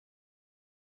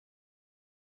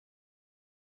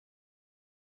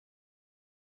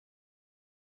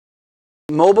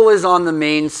Mobile is on the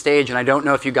main stage, and I don't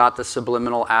know if you got the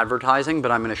subliminal advertising,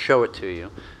 but I'm going to show it to you.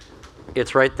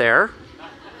 It's right there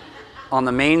on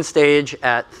the main stage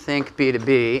at Think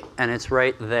B2B, and it's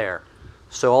right there.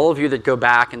 So all of you that go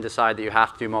back and decide that you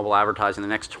have to do mobile advertising, the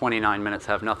next 29 minutes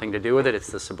have nothing to do with it. It's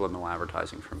the subliminal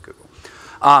advertising from Google.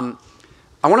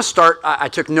 I want to start, I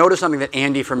took note of something that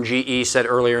Andy from GE said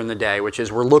earlier in the day, which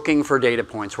is we're looking for data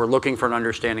points. We're looking for an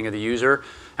understanding of the user,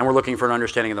 and we're looking for an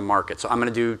understanding of the market. So I'm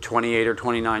going to do 28 or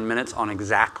 29 minutes on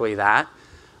exactly that,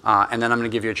 and then I'm going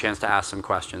to give you a chance to ask some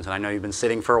questions. And I know you've been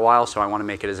sitting for a while, so I want to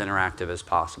make it as interactive as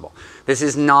possible. This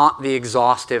is not the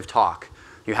exhaustive talk.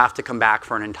 You have to come back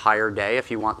for an entire day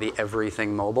if you want the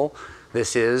everything mobile.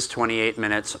 This is 28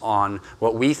 minutes on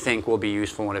what we think will be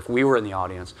useful, and if we were in the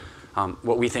audience,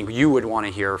 what we think you would want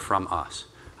to hear from us.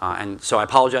 And so I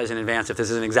apologize in advance if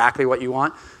this isn't exactly what you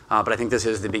want, but I think this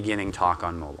is the beginning talk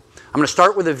on mobile. I'm going to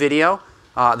start with a video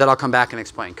that I'll come back and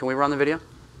explain. Can we run the video?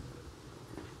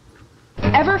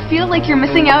 Ever feel like you're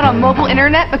missing out on mobile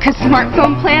internet because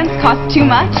smartphone plans cost too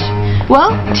much?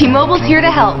 Well, T-Mobile's here to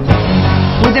help.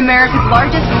 With America's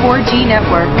largest 4G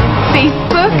network,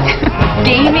 Facebook,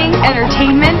 gaming,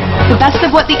 entertainment, the best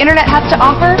of what the internet has to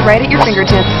offer right at your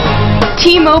fingertips.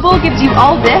 T-Mobile gives you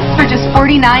all this for just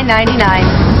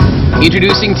 $49.99.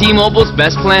 Introducing T-Mobile's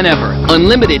best plan ever.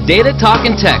 Unlimited data, talk,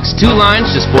 and text. 2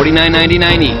 lines, just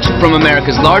 $49.99 each. From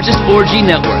America's largest 4G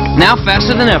network. Now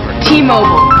faster than ever.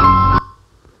 T-Mobile.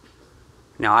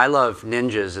 Now, I love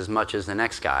ninjas as much as the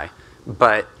next guy,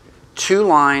 but 2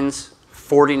 lines,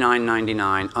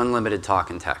 $49.99, unlimited talk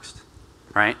and text,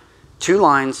 right? 2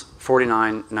 lines,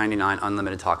 $49.99,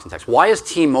 unlimited talk and text. Why is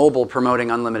T-Mobile promoting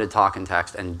unlimited talk and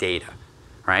text and data,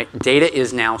 right? Data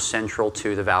is now central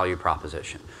to the value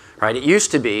proposition, right? It used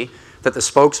to be that the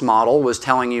spokesmodel was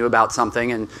telling you about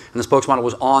something and the spokesmodel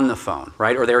was on the phone,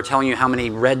 right? Or they were telling you how many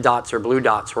red dots or blue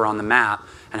dots were on the map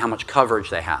and how much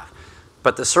coverage they have.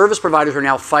 But the service providers are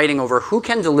now fighting over who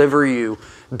can deliver you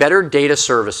better data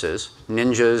services,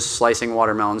 ninjas, slicing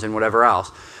watermelons, and whatever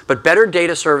else, but better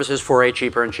data services for a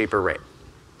cheaper and cheaper rate.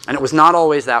 And it was not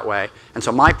always that way. And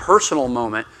so my personal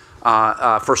moment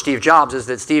for Steve Jobs is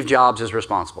that Steve Jobs is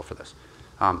responsible for this.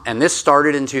 And this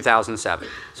started in 2007.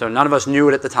 So none of us knew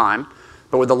it at the time.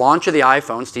 But with the launch of the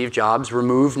iPhone, Steve Jobs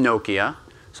removed Nokia,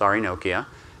 sorry Nokia,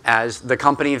 as the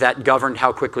company that governed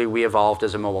how quickly we evolved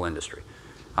as a mobile industry.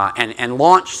 And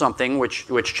launched something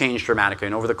which changed dramatically.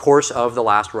 And over the course of the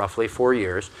last roughly 4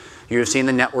 years, you have seen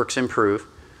the networks improve.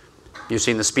 You've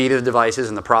seen the speed of the devices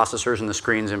and the processors and the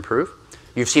screens improve.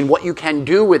 You've seen what you can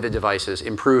do with the devices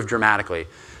improve dramatically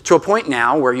to a point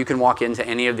now where you can walk into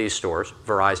any of these stores,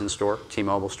 Verizon store,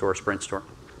 T-Mobile store, Sprint store,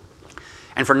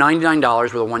 and for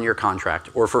 $99 with a 1-year contract,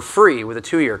 or for free with a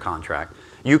 2-year contract,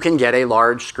 you can get a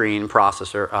large screen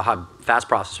processor, a fast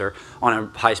processor on a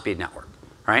high-speed network.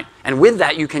 Right? And with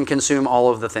that, you can consume all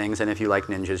of the things, and if you like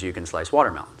ninjas, you can slice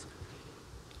watermelons.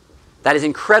 That is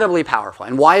incredibly powerful.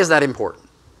 And why is that important?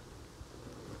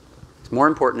 It's more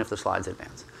important if the slides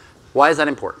advance. Why is that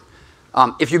important?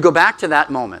 If you go back to that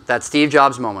moment, that Steve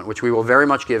Jobs moment, which we will very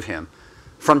much give him,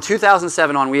 from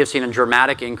 2007 on, we have seen a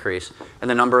dramatic increase in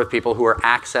the number of people who are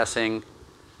accessing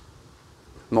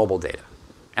mobile data.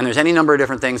 And there's any number of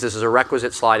different things. This is a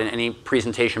requisite slide in any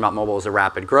presentation about mobile is the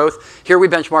rapid growth. Here we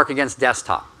benchmark against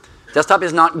desktop. Desktop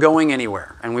is not going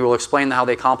anywhere, and we will explain how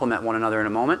they complement one another in a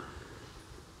moment.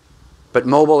 But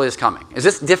mobile is coming. Is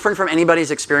this different from anybody's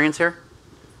experience here?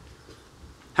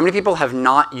 How many people have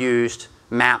not used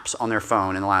maps on their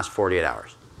phone in the last 48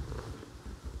 hours?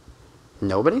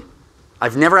 Nobody?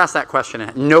 I've never asked that question.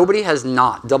 Nobody has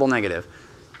not, double negative,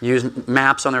 used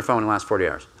maps on their phone in the last 48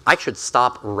 hours. I should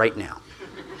stop right now.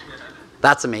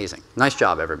 That's amazing. Nice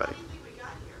job, everybody.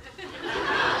 My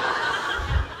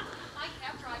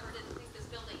cab driver didn't think this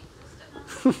building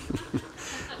existed.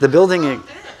 The building.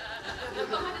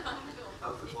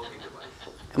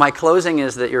 My closing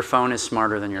is that your phone is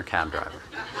smarter than your cab driver.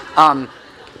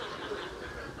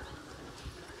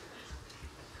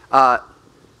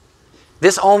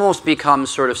 This almost becomes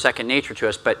sort of second nature to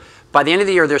us, but by the end of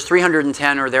the year, there's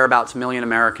 310 or thereabouts million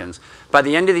Americans. By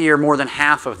the end of the year, more than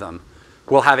half of them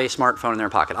will have a smartphone in their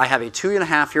pocket. I have a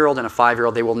 2.5-year-old and a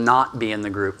 5-year-old. They will not be in the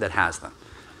group that has them.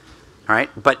 All right?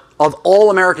 But of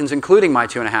all Americans, including my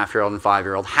 2.5-year-old and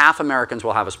 5-year-old, half Americans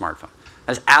will have a smartphone.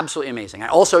 That is absolutely amazing. I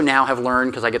also now have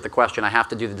learned, because I get the question, I have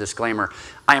to do the disclaimer,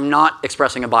 I am not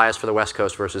expressing a bias for the West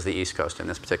Coast versus the East Coast in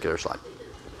this particular slide.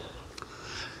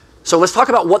 So let's talk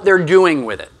about what they're doing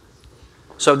with it.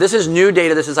 So this is new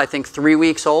data. This is, I think, 3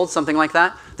 weeks old, something like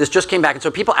that. This just came back. And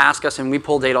so people ask us, and we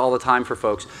pull data all the time for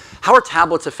folks, how are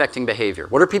tablets affecting behavior?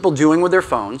 What are people doing with their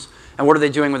phones, and what are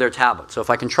they doing with their tablets? So if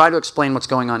I can try to explain what's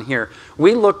going on here,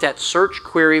 we looked at search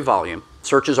query volume.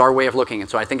 Search is our way of looking at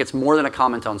it, so I think it's more than a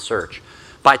comment on search,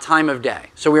 by time of day.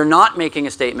 So we're not making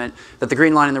a statement that the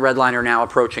green line and the red line are now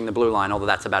approaching the blue line, although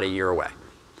that's about a year away.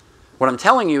 What I'm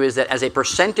telling you is that as a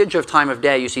percentage of time of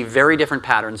day, you see very different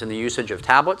patterns in the usage of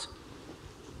tablets.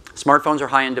 Smartphones are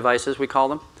high-end devices, we call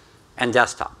them, and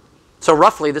desktop. So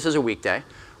roughly, this is a weekday.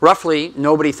 Roughly,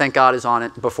 nobody, thank God, is on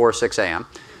it before 6 a.m.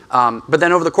 But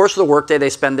then over the course of the workday, they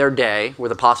spend their day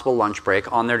with a possible lunch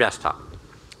break on their desktop.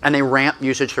 And they ramp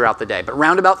usage throughout the day. But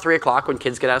round about 3 o'clock, when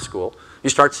kids get out of school, you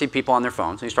start to see people on their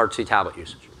phones, and you start to see tablet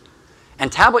usage.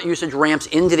 And tablet usage ramps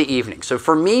into the evening. So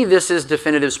for me, this is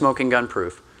definitive smoking gun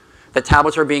proof that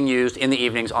tablets are being used in the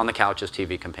evenings on the couch as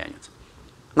TV companions.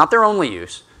 Not their only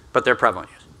use, but their prevalent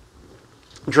use.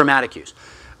 Dramatic use.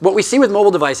 What we see with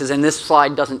mobile devices, and this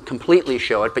slide doesn't completely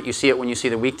show it, but you see it when you see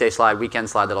the weekday slide,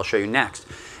 weekend slide that I'll show you next,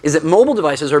 is that mobile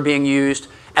devices are being used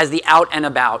as the out and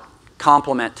about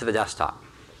complement to the desktop.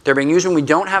 They're being used when we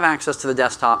don't have access to the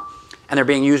desktop, and they're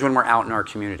being used when we're out in our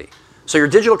community. So your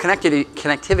digital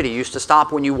connectivity used to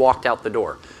stop when you walked out the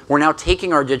door. We're now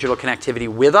taking our digital connectivity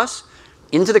with us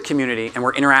into the community, and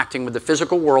we're interacting with the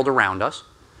physical world around us,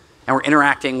 and we're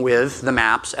interacting with the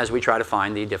maps as we try to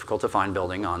find the difficult-to-find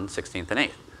building on 16th and 8th.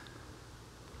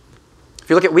 If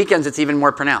you look at weekends, it's even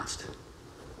more pronounced.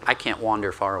 I can't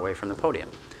wander far away from the podium.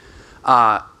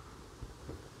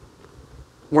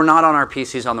 We're not on our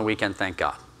PCs on the weekend, thank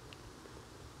God.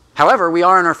 However, we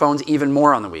are on our phones even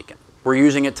more on the weekend. We're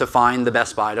using it to find the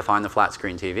Best Buy, to find the flat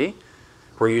screen TV.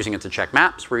 We're using it to check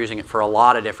maps. We're using it for a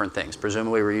lot of different things.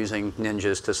 Presumably, we're using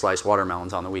ninjas to slice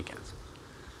watermelons on the weekends.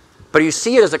 But you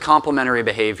see it as a complementary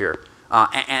behavior.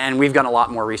 And we've done a lot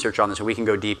more research on this, and we can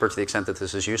go deeper to the extent that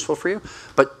this is useful for you.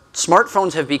 But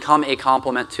smartphones have become a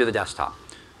complement to the desktop.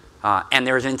 And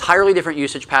there's an entirely different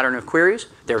usage pattern of queries.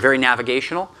 They're very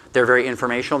navigational. They're very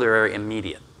informational. They're very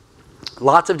immediate.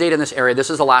 Lots of data in this area. This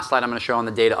is the last slide I'm going to show on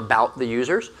the data about the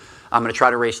users. I'm going to try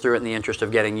to race through it in the interest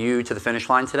of getting you to the finish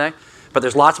line today. But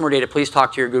there's lots more data. Please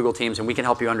talk to your Google teams, and we can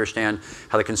help you understand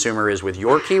how the consumer is with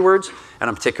your keywords and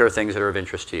on particular things that are of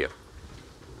interest to you.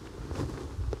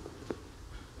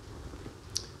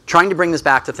 Trying to bring this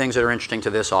back to things that are interesting to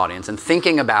this audience and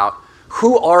thinking about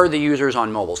who are the users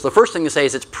on mobile. So the first thing to say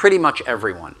is it's pretty much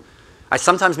everyone. I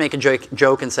sometimes make a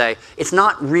joke and say, it's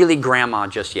not really grandma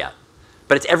just yet,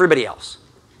 but it's everybody else.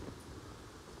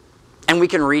 And we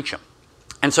can reach them.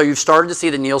 And so you've started to see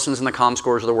the Nielsen's and the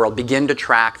ComScores of the world begin to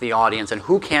track the audience and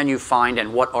who can you find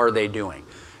and what are they doing.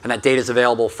 And that data is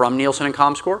available from Nielsen and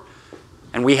ComScore.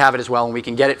 And we have it as well, and we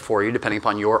can get it for you depending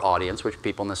upon your audience, which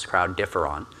people in this crowd differ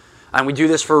on. And we do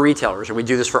this for retailers, and we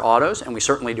do this for autos, and we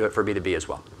certainly do it for B2B as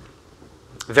well.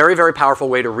 Very, very powerful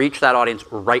way to reach that audience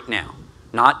right now.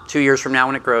 Not 2 years from now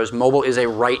when it grows. Mobile is a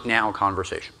right now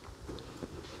conversation.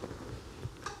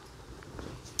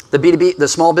 The B2B, the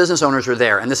small business owners are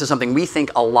there, and this is something we think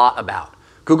a lot about.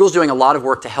 Google's doing a lot of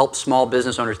work to help small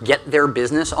business owners get their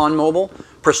business on mobile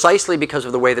precisely because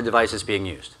of the way the device is being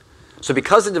used. So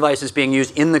because the device is being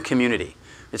used in the community,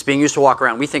 it's being used to walk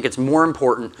around, we think it's more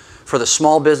important for the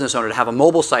small business owner to have a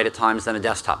mobile site at times than a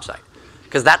desktop site.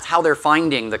 Because that's how they're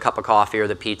finding the cup of coffee or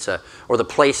the pizza or the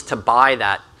place to buy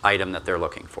that item that they're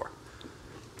looking for.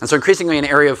 And so increasingly an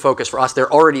area of focus for us,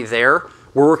 they're already there.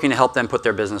 We're working to help them put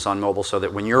their business on mobile so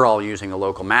that when you're all using a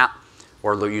local map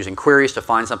or using queries to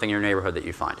find something in your neighborhood that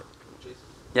you find it. Jason,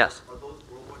 yes? are those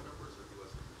worldwide numbers or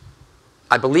US numbers?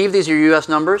 I believe these are US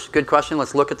numbers. Good question.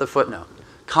 Let's look at the footnote.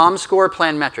 ComScore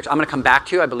plan metrics. I'm going to come back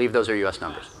to you. I believe those are US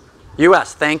numbers.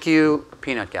 US. Thank you,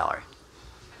 Peanut Gallery.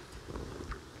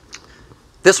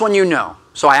 This one you know.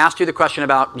 So I asked you the question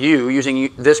about you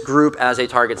using this group as a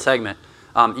target segment.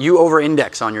 You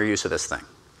over-index on your use of this thing.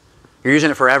 You're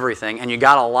using it for everything, and you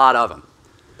got a lot of them.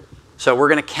 So we're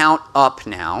going to count up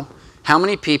now. How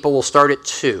many people will start at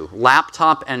 2?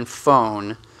 Laptop and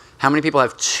phone. How many people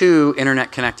have 2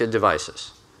 internet-connected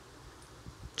devices?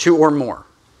 2 or more.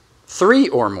 3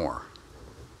 or more.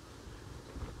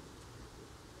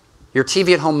 Your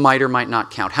TV at home might or might not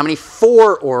count. How many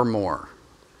 4 or more?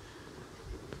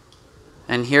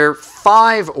 And here,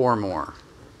 5 or more.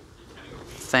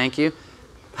 Thank you.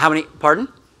 How many, pardon?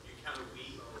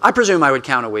 I presume I would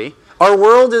count a Wii. Our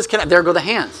world is connected. There go the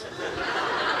hands.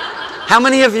 How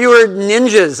many of you are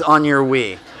ninjas on your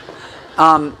Wii?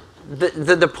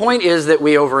 The point is that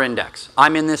we over-index.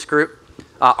 I'm in this group.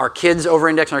 Our kids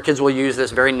over-index, and our kids will use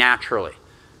this very naturally.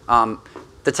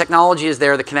 The technology is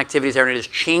there. The connectivity is there, and it is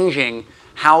changing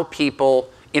how people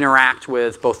interact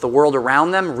with both the world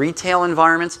around them, retail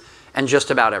environments, and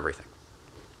just about everything.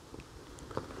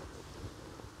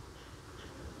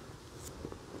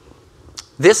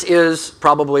 This is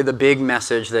probably the big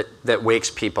message that wakes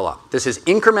people up. This is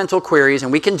incremental queries,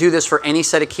 and we can do this for any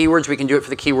set of keywords. We can do it for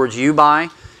the keywords you buy.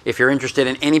 If you're interested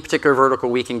in any particular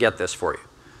vertical, we can get this for you.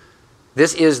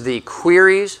 This is the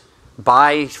queries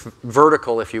by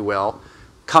vertical, if you will,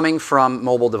 coming from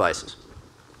mobile devices.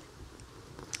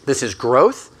 This is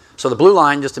growth. So the blue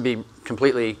line, just to be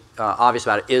completely obvious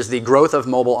about it, is the growth of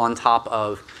mobile on top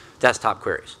of desktop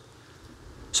queries.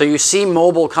 So you see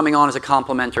mobile coming on as a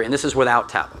complementary, and this is without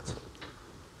tablets.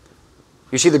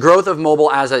 You see the growth of mobile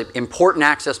as an important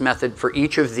access method for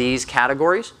each of these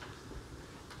categories.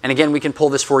 And again, we can pull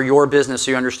this for your business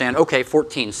so you understand, okay,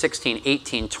 14, 16,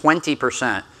 18,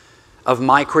 20% of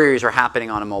my queries are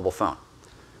happening on a mobile phone.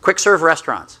 Quick serve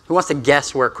restaurants. Who wants to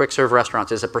guess where quick serve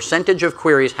restaurants is? A percentage of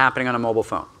queries happening on a mobile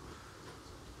phone.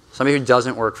 Somebody who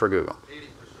doesn't work for Google. 80%.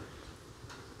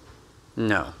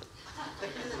 No.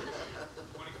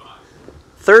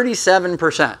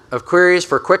 37% of queries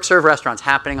for quick serve restaurants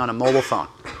happening on a mobile phone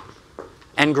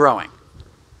and growing.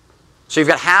 So you've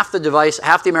got half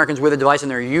the Americans with a device, and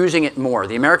they're using it more.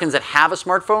 The Americans that have a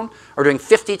smartphone are doing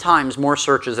 50 times more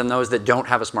searches than those that don't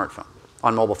have a smartphone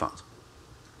on mobile phones.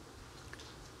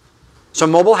 So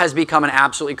mobile has become an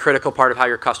absolutely critical part of how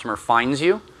your customer finds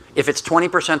you. If it's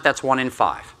 20%, that's 1 in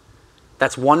 5.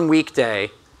 That's one weekday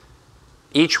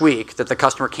each week that the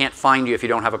customer can't find you if you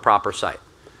don't have a proper site.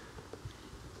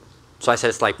 So I said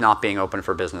it's like not being open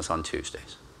for business on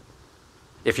Tuesdays.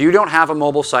 If you don't have a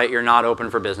mobile site, you're not open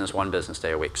for business one business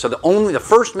day a week. So the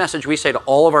first message we say to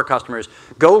all of our customers,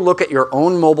 go look at your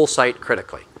own mobile site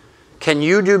critically. Can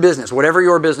you do business, whatever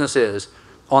your business is,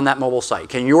 on that mobile site?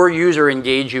 Can your user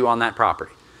engage you on that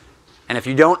property? And if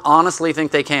you don't honestly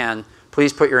think they can,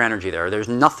 please put your energy there. There's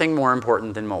nothing more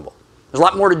important than mobile. There's a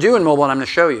lot more to do in mobile, and I'm going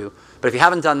to show you. But if you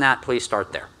haven't done that, please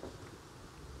start there.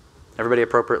 Everybody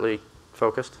appropriately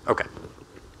focused? Okay.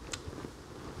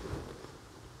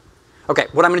 Okay,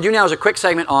 what I'm going to do now is a quick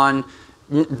segment on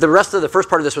the rest of the first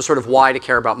part of this was sort of why to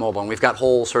care about mobile, and we've got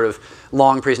whole sort of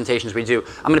long presentations we do.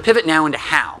 I'm going to pivot now into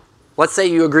how. Let's say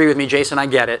you agree with me, Jason, I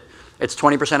get it. It's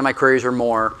 20% of my queries or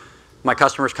more. My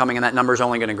customer's coming, and that number is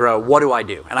only going to grow. What do I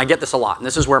do? And I get this a lot, and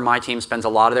this is where my team spends a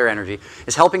lot of their energy,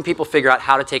 is helping people figure out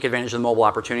how to take advantage of the mobile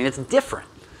opportunity. And it's different.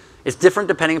 It's different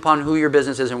depending upon who your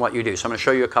business is and what you do. So I'm going to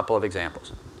show you a couple of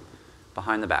examples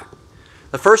behind the back.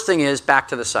 The first thing is back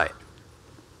to the site.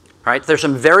 Right? There's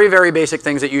some very, very basic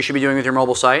things that you should be doing with your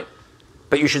mobile site,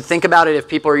 but you should think about it if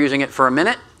people are using it for a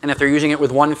minute, and if they're using it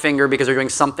with one finger because they're doing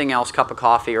something else, cup of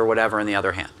coffee or whatever in the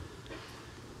other hand.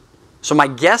 So my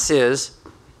guess is,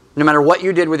 no matter what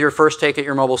you did with your first take at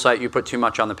your mobile site, you put too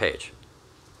much on the page.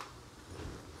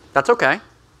 That's okay.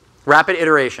 Rapid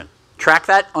iteration. Track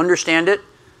that, understand it.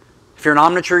 If you're an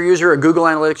Omniture user, a Google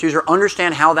Analytics user,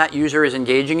 understand how that user is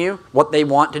engaging you, what they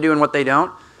want to do and what they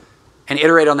don't, and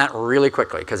iterate on that really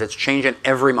quickly because it's changing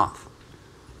every month.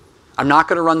 I'm not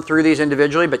going to run through these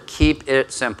individually, but keep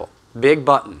it simple. Big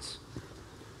buttons.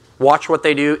 Watch what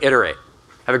they do, iterate.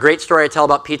 I have a great story I tell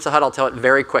about Pizza Hut. I'll tell it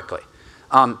very quickly.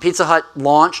 Pizza Hut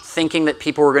launched thinking that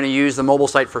people were going to use the mobile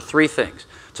site for 3 things.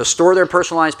 To store their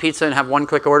personalized pizza and have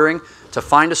one-click ordering, to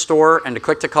find a store, and to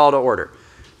click to call to order.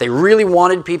 They really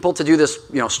wanted people to do this,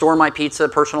 store my pizza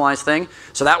personalized thing.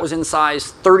 So that was in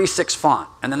size 36 font,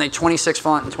 and then they 26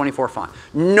 font and 24 font.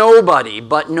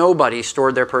 Nobody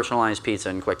stored their personalized pizza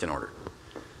and clicked an order.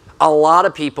 A lot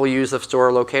of people use the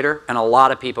store locator, and a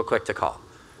lot of people click to call.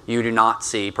 You do not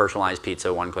see personalized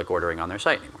pizza one-click ordering on their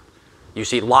site anymore. You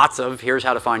see lots of, here's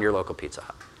how to find your local Pizza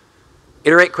Hut.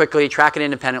 Iterate quickly, track it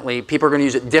independently. People are going to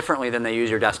use it differently than they use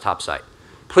your desktop site.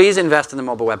 Please invest in the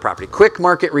mobile web property. Quick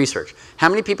market research. How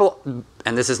many people,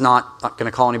 and this is not going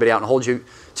to call anybody out and hold you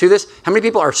to this, how many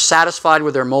people are satisfied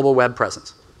with their mobile web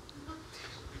presence?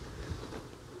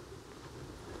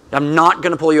 I'm not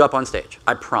going to pull you up on stage,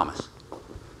 I promise.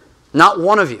 Not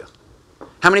one of you.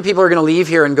 How many people are going to leave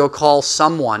here and go call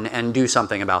someone and do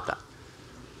something about that?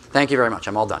 Thank you very much,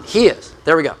 I'm all done. He is.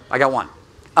 There we go, I got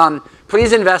one.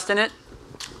 Please invest in it.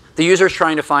 The user's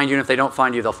trying to find you, and if they don't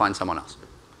find you, they'll find someone else.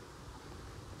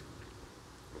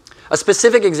 A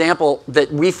specific example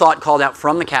that we thought called out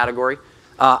from the category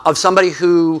of somebody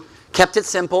who kept it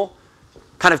simple,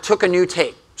 kind of took a new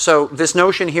take. So this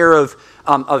notion here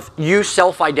of you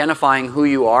self-identifying who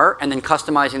you are and then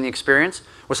customizing the experience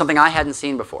was something I hadn't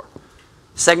seen before.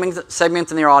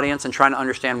 Segmenting their audience and trying to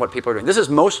understand what people are doing. This is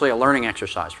mostly a learning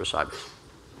exercise for Sybase.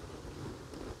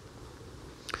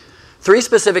 3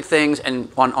 specific things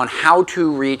on how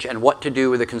to reach and what to do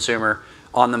with the consumer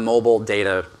on the mobile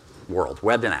data world,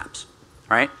 web and apps.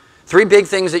 All right? 3 big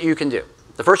things that you can do.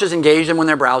 The first is engage them when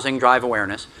they're browsing, drive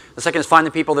awareness. The second is find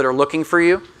the people that are looking for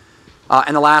you.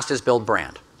 And the last is build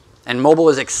brand. And mobile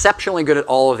is exceptionally good at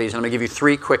all of these. And I'm going to give you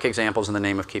 3 quick examples in the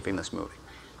name of keeping this moving.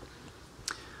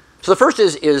 So the first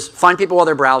is find people while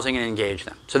they're browsing and engage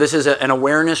them. So this is an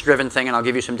awareness-driven thing, and I'll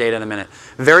give you some data in a minute.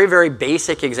 Very, very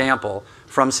basic example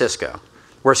from Cisco,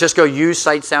 where Cisco used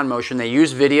sight, sound, motion. They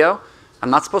use video.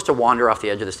 I'm not supposed to wander off the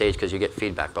edge of the stage because you get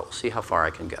feedback, but we'll see how far I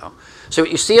can go. So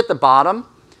what you see at the bottom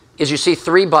is you see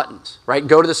 3 buttons, right?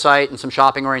 Go to the site and some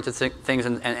shopping-oriented things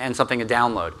and something to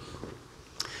download.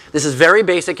 This is very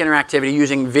basic interactivity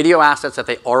using video assets that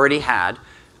they already had.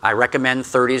 I recommend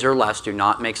 30s or less. Do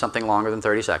not make something longer than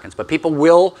 30 seconds. But people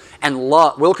will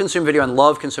consume video and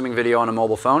love consuming video on a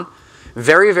mobile phone.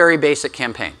 Very, very basic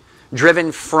campaign,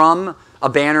 driven from a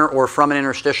banner or from an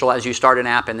interstitial as you start an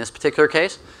app in this particular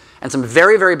case, and some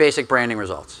very, very basic branding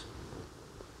results.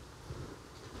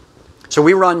 So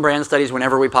we run brand studies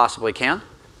whenever we possibly can.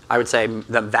 I would say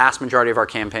the vast majority of our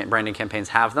branding campaigns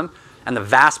have them, and the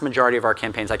vast majority of our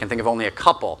campaigns, I can think of only a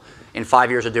couple in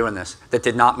 5 years of doing this that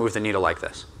did not move the needle like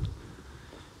this.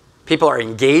 People are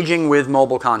engaging with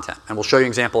mobile content, and we'll show you an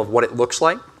example of what it looks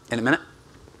like in a minute.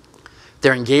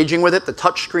 They're engaging with it. The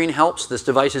touch screen helps. This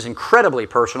device is incredibly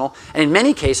personal, and in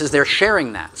many cases, they're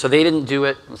sharing that. So they didn't do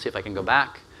it. Let's see if I can go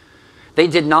back. They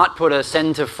did not put a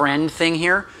send to friend thing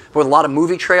here, but with a lot of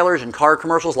movie trailers and car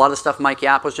commercials, a lot of stuff Mike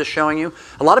Yap was just showing you,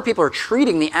 a lot of people are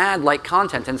treating the ad like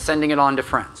content and sending it on to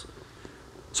friends.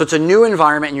 So it's a new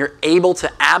environment, and you're able to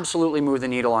absolutely move the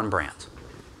needle on brands.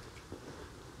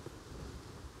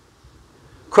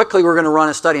 Quickly, we're going to run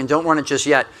a study, and don't run it just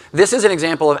yet. This is an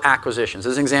example of acquisitions.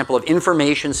 This is an example of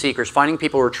information seekers, finding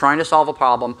people who are trying to solve a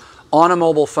problem on a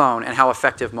mobile phone and how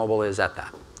effective mobile is at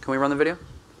that. Can we run the video?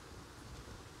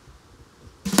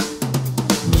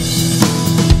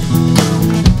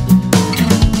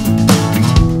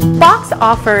 Box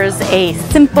offers a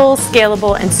simple,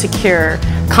 scalable, and secure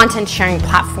content sharing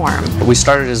platform. We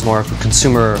started as more of a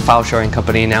consumer file sharing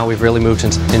company. Now we've really moved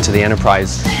into the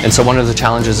enterprise. And so one of the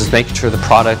challenges is making sure the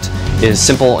product is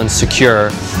simple and secure,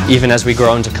 even as we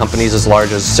grow into companies as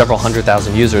large as several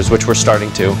 100,000 users, which we're starting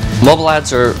to. Mobile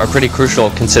ads are pretty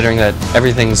crucial, considering that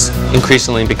everything's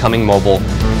increasingly becoming mobile.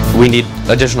 We need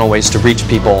additional ways to reach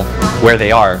people where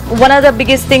they are. One of the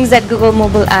biggest things that Google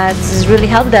Mobile Ads has really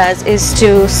helped us is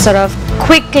to sort of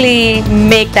quickly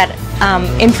make that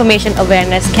information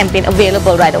awareness campaign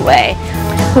available right away.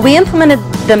 We implemented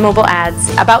the mobile ads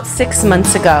about 6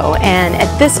 months ago, and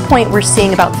at this point we're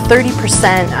seeing about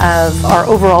 30% of our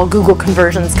overall Google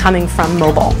conversions coming from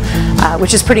mobile,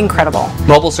 which is pretty incredible.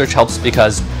 Mobile search helps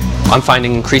because I'm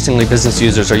finding increasingly business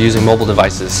users are using mobile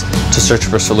devices to search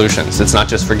for solutions. It's not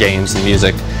just for games and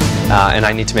music, and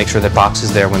I need to make sure that Box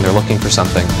is there when they're looking for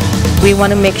something. We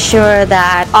want to make sure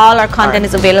that all our content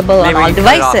is available on all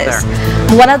devices.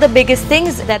 One of the biggest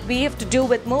things that we have to do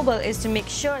with mobile is to make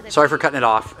sure that... Sorry for cutting it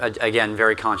off. Again,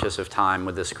 very conscious of time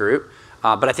with this group.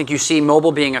 But I think you see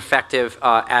mobile being effective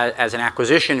as an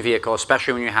acquisition vehicle,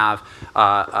 especially when you have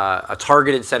a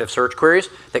targeted set of search queries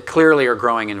that clearly are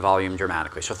growing in volume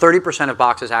dramatically. So 30% of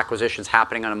Box's acquisitions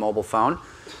happening on a mobile phone.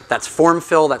 That's form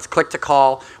fill, that's click to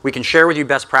call. We can share with you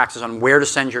best practices on where to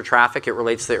send your traffic. It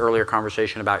relates to the earlier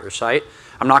conversation about your site.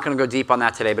 I'm not going to go deep on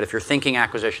that today, but if you're thinking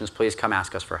acquisitions, please come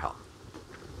ask us for help.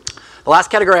 The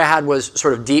last category I had was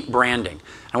sort of deep branding.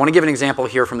 I want to give an example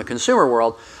here from the consumer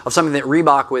world of something that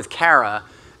Reebok with Kara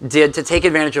did to take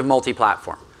advantage of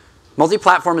multi-platform.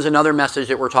 Multi-platform is another message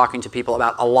that we're talking to people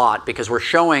about a lot because we're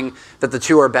showing that the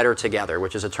two are better together,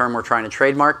 which is a term we're trying to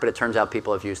trademark, but it turns out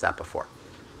people have used that before.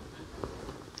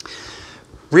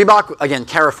 Reebok, again,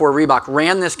 Kara for Reebok,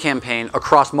 ran this campaign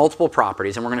across multiple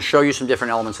properties, and we're going to show you some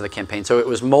different elements of the campaign. So it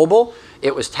was mobile,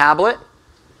 it was tablet,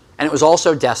 and it was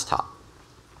also desktop.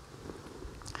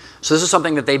 So this is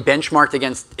something that they benchmarked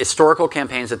against historical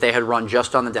campaigns that they had run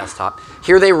just on the desktop.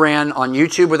 Here they ran on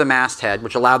YouTube with a masthead,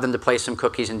 which allowed them to place some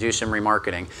cookies and do some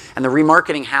remarketing. And the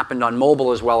remarketing happened on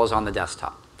mobile as well as on the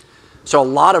desktop. So a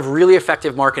lot of really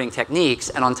effective marketing techniques,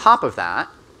 and on top of that,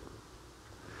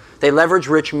 they leverage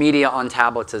rich media on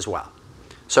tablets as well.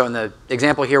 So in the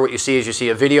example here, what you see is you see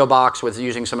a video box with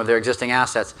using some of their existing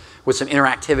assets with some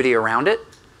interactivity around it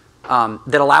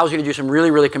that allows you to do some really,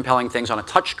 really compelling things on a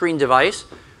touchscreen device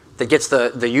that gets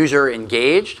the user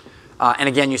engaged. And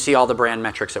again, you see all the brand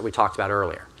metrics that we talked about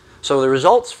earlier. So the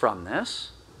results from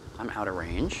this, I'm out of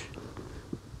range,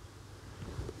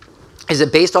 is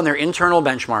that based on their internal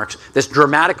benchmarks, this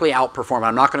dramatically outperformed.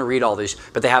 I'm not going to read all these,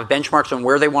 but they have benchmarks on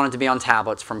where they wanted to be on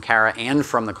tablets from Kara and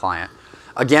from the client.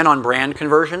 Again, on brand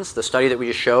conversions, the study that we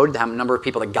just showed, the number of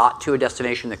people that got to a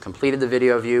destination, that completed the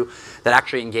video view, that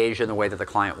actually engaged in the way that the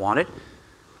client wanted,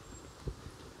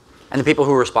 and the people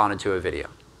who responded to a video.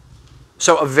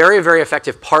 So a very, very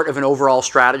effective part of an overall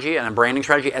strategy and a branding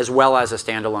strategy, as well as a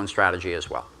standalone strategy as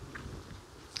well.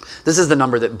 This is the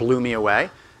number that blew me away,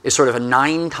 is sort of a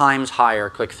 9 times higher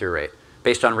click-through rate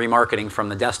based on remarketing from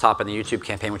the desktop and the YouTube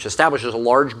campaign, which establishes a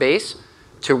large base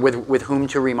with whom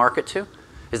to remarket to,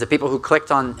 is the people who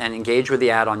clicked on and engaged with the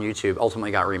ad on YouTube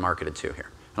ultimately got remarketed to here.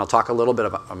 And I'll talk a little bit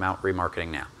about remarketing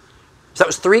now. So that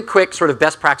was 3 quick sort of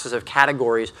best practices of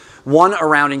categories. One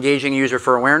around engaging user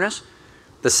for awareness.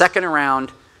 The second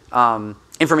around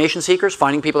information seekers,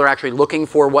 finding people who are actually looking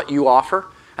for what you offer.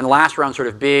 And the last around sort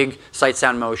of big sight,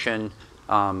 sound, motion,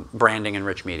 branding, and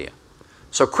rich media.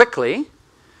 So quickly,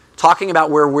 talking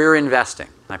about where we're investing.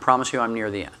 And I promise you I'm near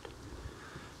the end.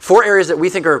 4 areas that we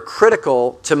think are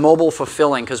critical to mobile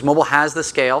fulfilling, because mobile has the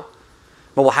scale,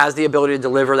 mobile has the ability to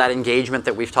deliver that engagement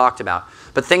that we've talked about,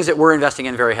 but things that we're investing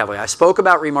in very heavily. I spoke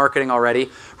about remarketing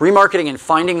already. Remarketing and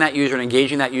finding that user and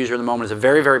engaging that user in the moment is a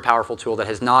very, very powerful tool that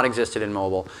has not existed in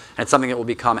mobile, and it's something that will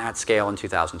become at scale in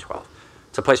 2012.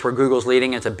 It's a place where Google's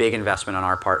leading, and it's a big investment on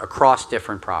our part across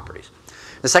different properties.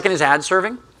 The second is ad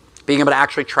serving. Being able to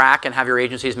actually track and have your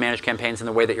agencies manage campaigns in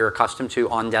the way that you're accustomed to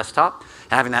on desktop,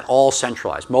 and having that all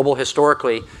centralized. Mobile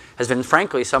historically has been,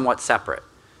 frankly, somewhat separate.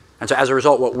 And so as a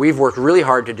result, what we've worked really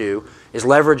hard to do is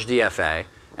leverage DFA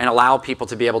and allow people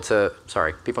to be able to,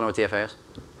 sorry, people know what DFA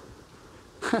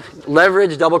is?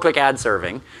 Leverage double-click ad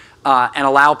serving and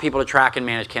allow people to track and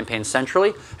manage campaigns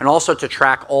centrally, and also to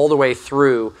track all the way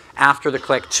through after the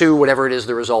click to whatever it is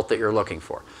the result that you're looking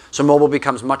for. So mobile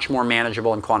becomes much more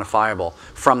manageable and quantifiable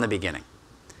from the beginning.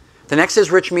 The next is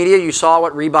rich media. You saw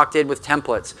what Reebok did with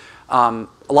templates.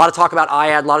 A lot of talk about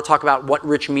iAd, a lot of talk about what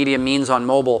rich media means on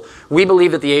mobile. We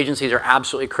believe that the agencies are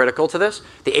absolutely critical to this.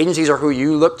 The agencies are who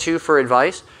you look to for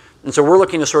advice. And so we're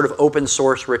looking to sort of open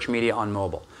source rich media on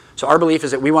mobile. So our belief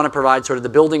is that we want to provide sort of the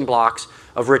building blocks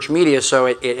of rich media, so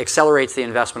it accelerates the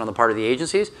investment on the part of the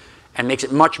agencies and makes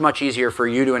it much, much easier for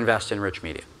you to invest in rich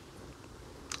media.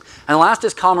 And the last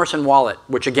is commerce and wallet,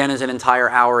 which again is an entire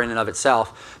hour in and of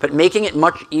itself, but making it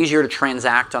much easier to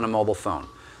transact on a mobile phone.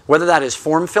 Whether that is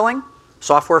form filling,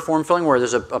 software form filling, where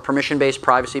there's a permission-based,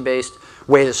 privacy-based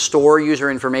way to store user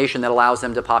information that allows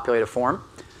them to populate a form,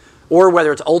 or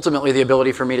whether it's ultimately the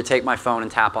ability for me to take my phone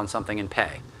and tap on something and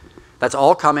pay. That's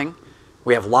all coming.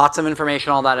 We have lots of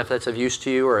information on that if that's of use to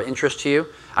you or interest to you.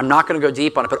 I'm not going to go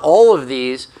deep on it, but all of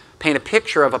these paint a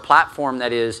picture of a platform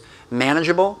that is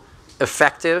manageable,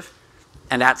 effective,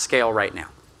 and at scale right now.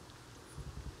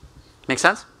 Make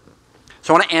sense?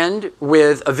 So I want to end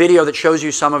with a video that shows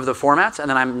you some of the formats, and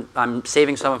then I'm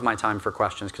saving some of my time for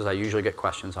questions because I usually get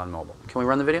questions on mobile. Can we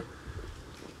run the video?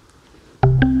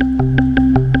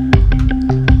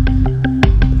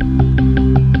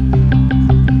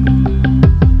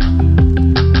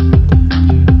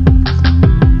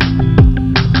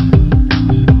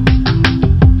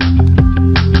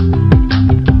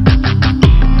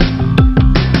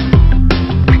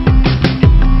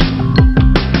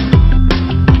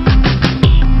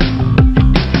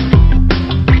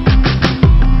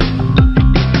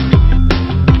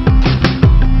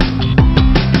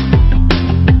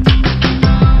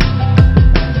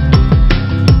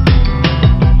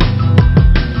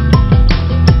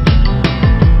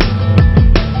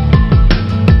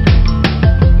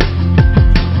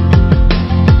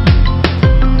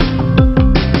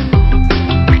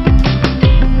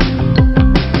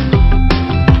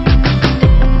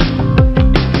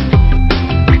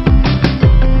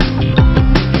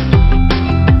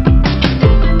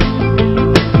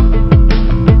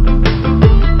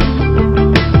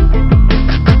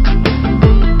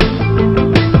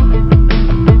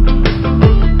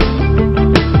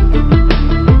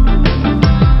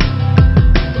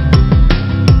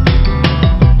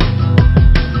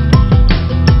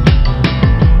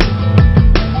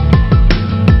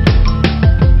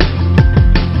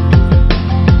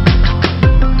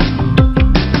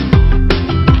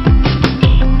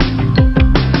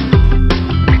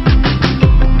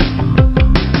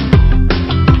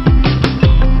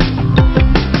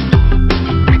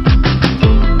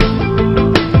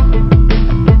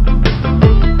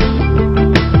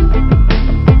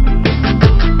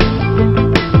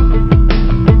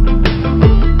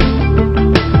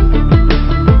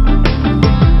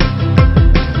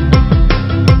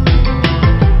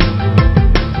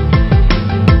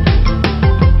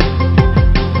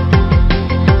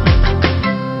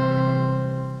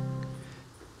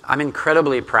 I'm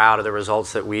incredibly proud of the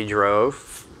results that we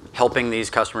drove helping these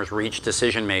customers reach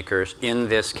decision makers in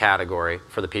this category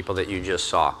for the people that you just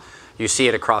saw. You see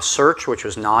it across search, which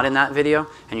was not in that video,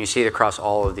 and you see it across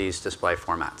all of these display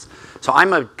formats. So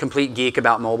I'm a complete geek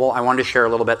about mobile. I wanted to share a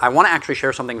little bit. I want to actually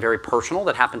share something very personal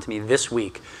that happened to me this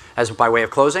week as by way of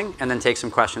closing, and then take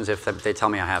some questions if they tell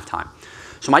me I have time.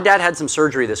 So my dad had some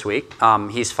surgery this week.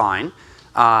 He's fine,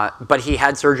 but he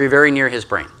had surgery very near his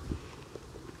brain.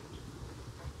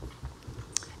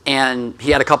 And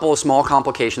he had a couple of small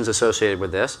complications associated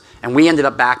with this, and we ended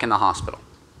up back in the hospital.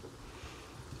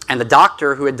 And the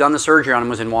doctor who had done the surgery on him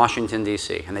was in Washington,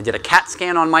 D.C. And they did a CAT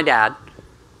scan on my dad.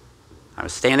 I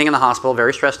was standing in the hospital,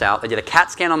 very stressed out. They did a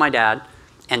CAT scan on my dad,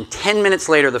 and 10 minutes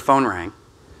later the phone rang.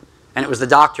 And it was the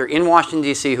doctor in Washington,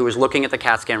 D.C. who was looking at the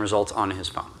CAT scan results on his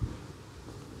phone.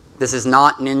 This is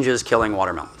not ninjas killing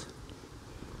watermelons.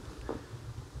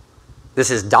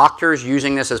 This is doctors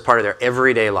using this as part of their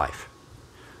everyday life.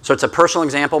 So it's a personal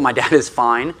example. My dad is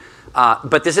fine.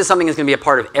 But this is something that's going to be a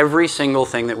part of every single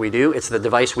thing that we do. It's the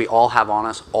device we all have on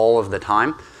us all of the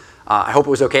time. I hope it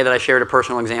was okay that I shared a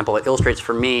personal example. It illustrates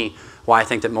for me why I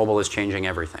think that mobile is changing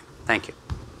everything. Thank you.